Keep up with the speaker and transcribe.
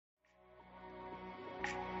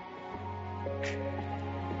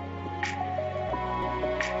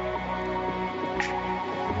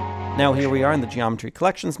Now here we are in the Geometry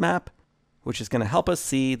Collections map, which is going to help us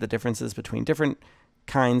see the differences between different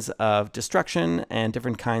kinds of destruction and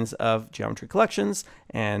different kinds of geometry collections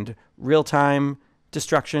and real-time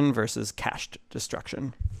destruction versus cached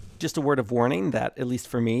destruction. Just a word of warning that, at least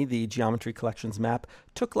for me, the Geometry Collections map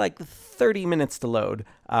took like 30 minutes to load.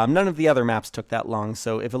 None of the other maps took that long,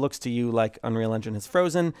 so if it looks to you like Unreal Engine has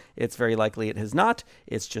frozen, it's very likely it has not.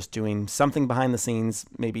 It's just doing something behind the scenes.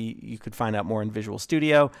 Maybe you could find out more in Visual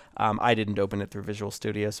Studio. I didn't open it through Visual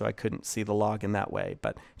Studio, so I couldn't see the log in that way,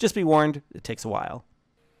 but just be warned, it takes a while.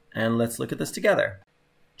 And let's look at this together.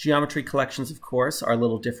 Geometry collections, of course, are a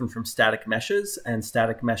little different from static meshes, and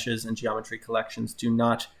static meshes and geometry collections do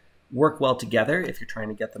not work well together. If you're trying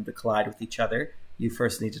to get them to collide with each other, you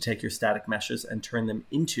first need to take your static meshes and turn them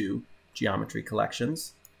into geometry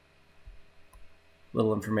collections.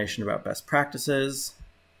 Little information about best practices.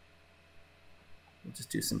 We'll just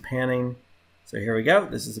do some panning. So here we go.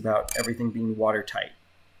 This is about everything being watertight.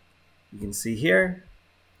 You can see here,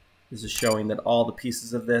 this is showing that all the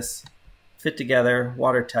pieces of this fit together,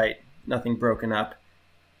 watertight, nothing broken up,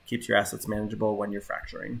 keeps your assets manageable when you're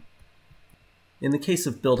fracturing. In the case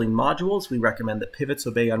of building modules, we recommend that pivots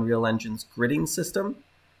obey Unreal Engine's gridding system.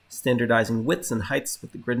 Standardizing widths and heights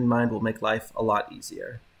with the grid in mind will make life a lot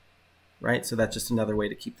easier, right? So that's just another way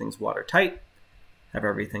to keep things watertight, have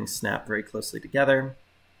everything snap very closely together.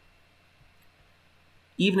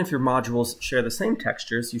 Even if your modules share the same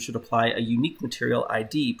textures, you should apply a unique material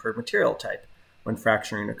ID per material type. When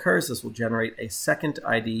fracturing occurs, this will generate a second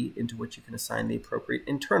ID into which you can assign the appropriate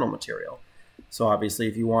internal material. So obviously,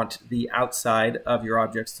 if you want the outside of your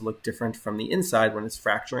objects to look different from the inside when it's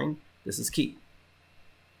fracturing, this is key.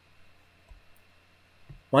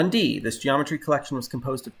 1D, this geometry collection was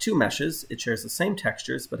composed of two meshes. It shares the same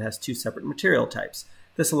textures, but has two separate material types.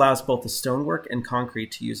 This allows both the stonework and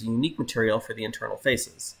concrete to use a unique material for the internal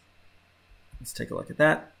faces. Let's take a look at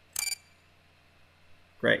that.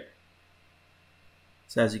 Great.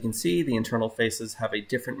 So as you can see, the internal faces have a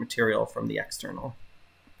different material from the external.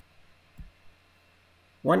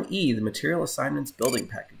 1E, the material assignments building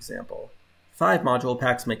pack example. 5 module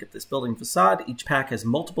packs make up this building facade. Each pack has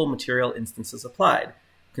multiple material instances applied.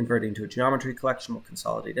 Converting to a geometry collection will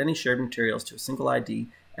consolidate any shared materials to a single ID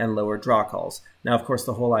and lower draw calls. Now, of course,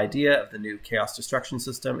 the whole idea of the new chaos destruction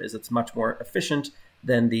system is it's much more efficient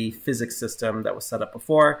than the physics system that was set up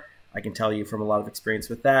before. I can tell you from a lot of experience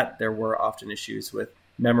with that, there were often issues with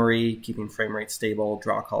memory, keeping frame rate stable,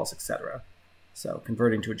 draw calls, etc. So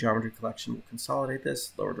converting to a geometry collection will consolidate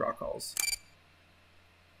this, lower draw calls.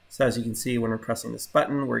 So as you can see, when we're pressing this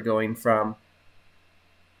button, we're going from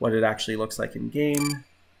what it actually looks like in game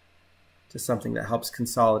to something that helps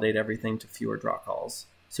consolidate everything to fewer draw calls.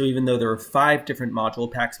 So even though there were 5 different module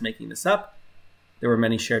packs making this up, there were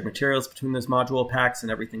many shared materials between those module packs and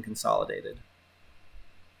everything consolidated.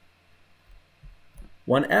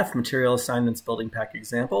 1F, material assignments building pack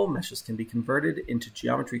example. Meshes can be converted into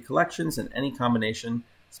geometry collections in any combination.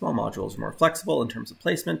 Small modules are more flexible in terms of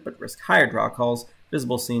placement, but risk higher draw calls,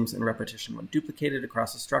 visible seams, and repetition when duplicated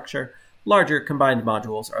across a structure. Larger combined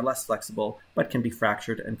modules are less flexible, but can be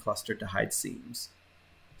fractured and clustered to hide seams.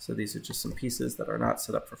 So these are just some pieces that are not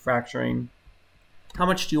set up for fracturing. How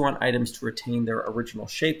much do you want items to retain their original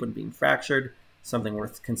shape when being fractured? Something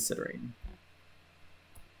worth considering.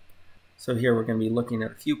 So here we're going to be looking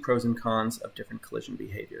at a few pros and cons of different collision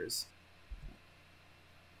behaviors.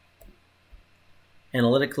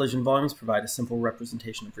 Analytic collision volumes provide a simple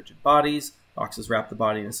representation of rigid bodies. Boxes wrap the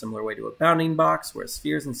body in a similar way to a bounding box, whereas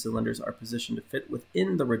spheres and cylinders are positioned to fit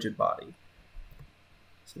within the rigid body.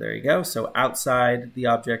 So there you go. So outside the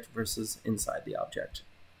object versus inside the object.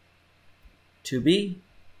 2B,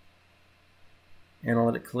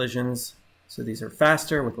 analytic collisions. So these are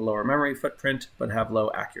faster with a lower memory footprint, but have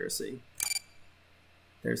low accuracy.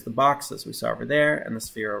 There's the box, as we saw over there, and the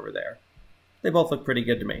sphere over there. They both look pretty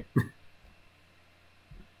good to me.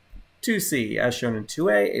 2C, as shown in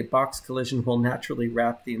 2A, a box collision will naturally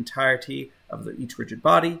wrap the entirety of each rigid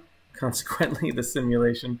body. Consequently, the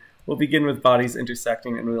simulation will begin with bodies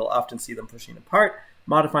intersecting, and we will often see them pushing apart.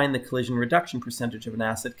 Modifying the collision reduction percentage of an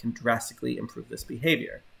asset can drastically improve this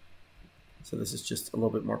behavior. So this is just a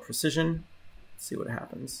little bit more precision. Let's see what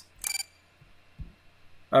happens.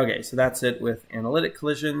 Okay, so that's it with analytic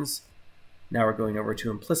collisions. Now we're going over to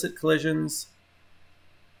implicit collisions.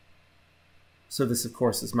 So this, of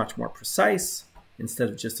course, is much more precise. Instead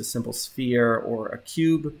of just a simple sphere or a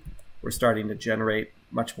cube, we're starting to generate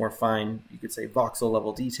much more fine, you could say, voxel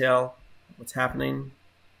level detail of what's happening.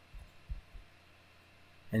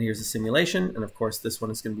 And here's a simulation, and of course this one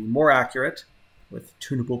is going to be more accurate with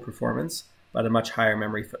tunable performance, but a much higher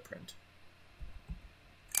memory footprint.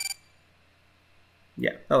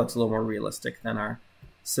 Yeah, that looks a little more realistic than our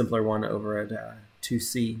simpler one over at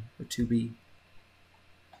 2C or 2B.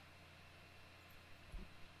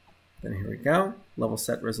 Then here we go, level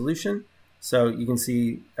set resolution. So you can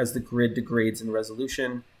see as the grid degrades in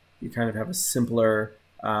resolution, you kind of have a simpler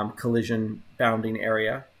collision bounding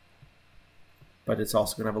area, but it's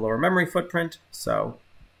also going to have a lower memory footprint, so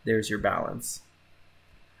there's your balance.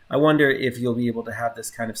 I wonder if you'll be able to have this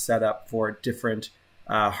kind of set up for different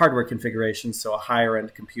hardware configurations, so a higher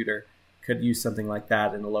end computer could use something like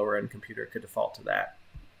that and a lower end computer could default to that.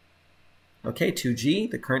 Okay, 2G,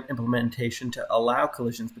 the current implementation to allow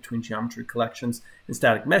collisions between geometry collections and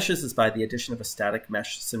static meshes is by the addition of a static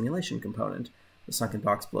mesh simulation component. The sunken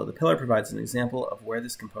box below the pillar provides an example of where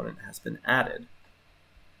this component has been added.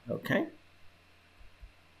 Okay.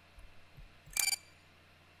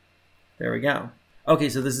 There we go. Okay,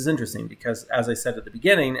 so this is interesting because, as I said at the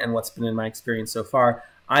beginning, and what's been in my experience so far,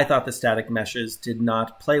 I thought the static meshes did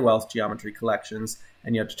not play well with geometry collections,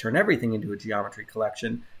 and you have to turn everything into a geometry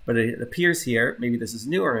collection. But it appears here, maybe this is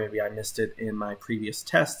new, or maybe I missed it in my previous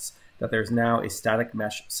tests, that there's now a static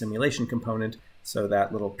mesh simulation component. So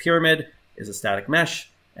that little pyramid is a static mesh,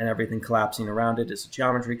 and everything collapsing around it is a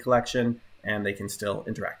geometry collection, and they can still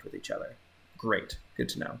interact with each other. Great, good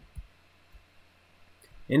to know.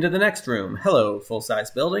 Into the next room. Hello, full-size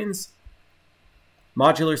buildings.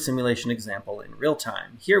 Modular simulation example in real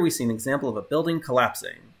time. Here we see an example of a building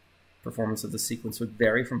collapsing. Performance of the sequence would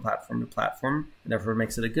vary from platform to platform, and therefore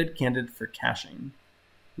makes it a good candidate for caching.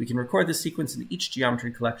 We can record the sequence in each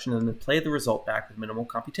geometry collection and then play the result back with minimal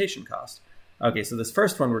computation cost. Okay, so this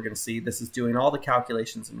first one we're going to see, this is doing all the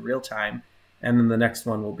calculations in real time, and then the next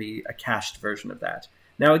one will be a cached version of that.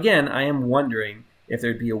 Now again, I am wondering if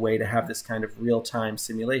there'd be a way to have this kind of real-time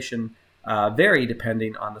simulation vary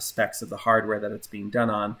depending on the specs of the hardware that it's being done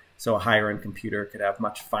on. So a higher-end computer could have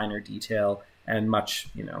much finer detail and much,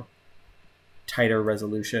 tighter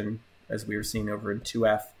resolution, as we were seeing over in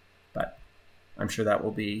 2F. But I'm sure that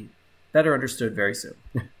will be better understood very soon.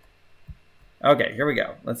 Okay, here we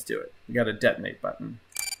go. Let's do it. We got a detonate button.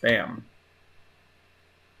 Bam.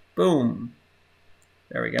 Boom.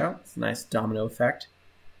 There we go. It's a nice domino effect.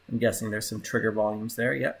 I'm guessing there's some trigger volumes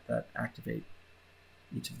there, yep, that activate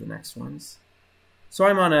each of the next ones. So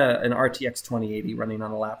I'm on an RTX 2080 running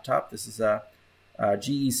on a laptop. This is a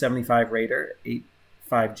GE75 Raider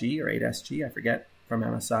 85G or 8SG, I forget, from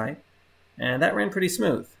MSI. And that ran pretty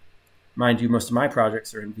smooth. Mind you, most of my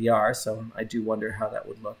projects are in VR, so I do wonder how that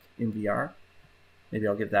would look in VR. Maybe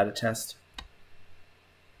I'll give that a test.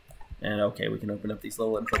 And okay, we can open up these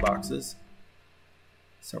little info boxes.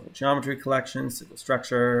 Several geometry collections, civil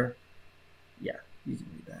structure. Yeah, you can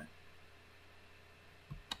read that.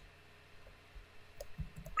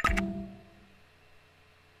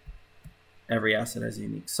 Every asset has a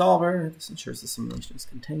unique solver. This ensures the simulation is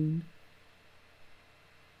contained.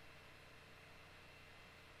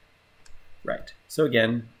 Right, so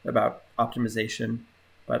again, about optimization,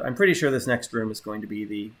 but I'm pretty sure this next room is going to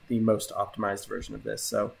be the most optimized version of this.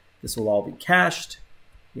 So this will all be cached.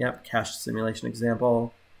 Yep, cached simulation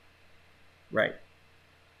example. Right.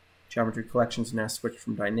 Geometry collections now switch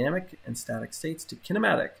from dynamic and static states to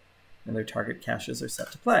kinematic, and their target caches are set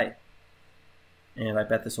to play. And I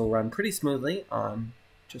bet this will run pretty smoothly on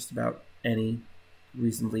just about any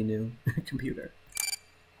reasonably new computer.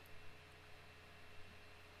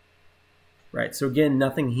 Right, so again,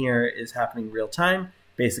 nothing here is happening real time.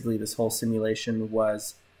 Basically, this whole simulation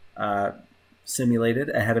was simulated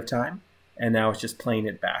ahead of time, and now it's just playing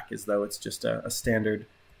it back as though it's just a standard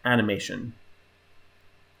animation.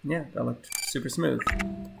 Yeah, that looked super smooth.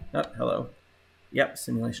 Oh, hello. Yep,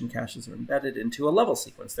 simulation caches are embedded into a level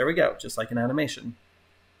sequence. There we go, just like an animation.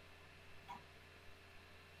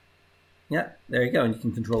 Yeah, there you go. And you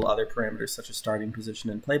can control other parameters such as starting position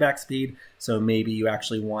and playback speed. So maybe you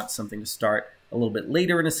actually want something to start a little bit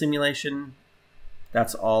later in a simulation.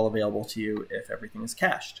 That's all available to you if everything is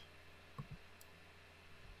cached.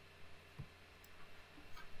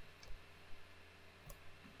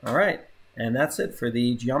 All right, and that's it for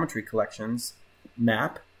the geometry collections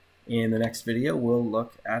map. In the next video, we'll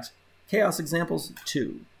look at Chaos Examples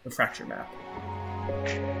 2, the fracture map.